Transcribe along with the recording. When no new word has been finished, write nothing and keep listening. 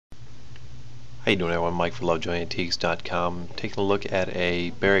How you doing, everyone? Mike for LovejoyAntiques.com. Taking a look at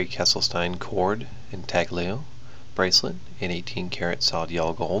a Barry Kiesselstein-Cord Intaglio Bracelet in 18 karat solid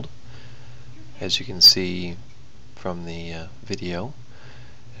yellow gold. As you can see from the video,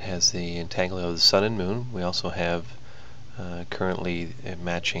 it has the intaglio of the sun and moon. We also have currently a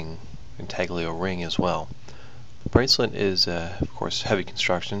matching intaglio ring as well. The bracelet is, of course, heavy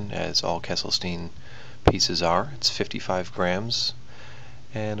construction, as all Kieselstein pieces are. It's 55 grams.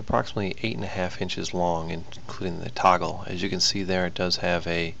 And approximately 8.5 inches long, including the toggle. As you can see there, it does have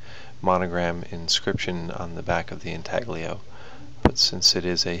a monogram inscription on the back of the intaglio, but since it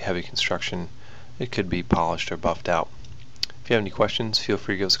is a heavy construction, it could be polished or buffed out. If you have any questions, feel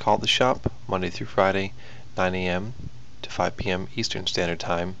free to give us a call at the shop Monday through Friday, 9 a.m. to 5 p.m. Eastern Standard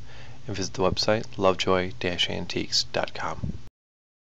Time, and visit the website lovejoy-antiques.com.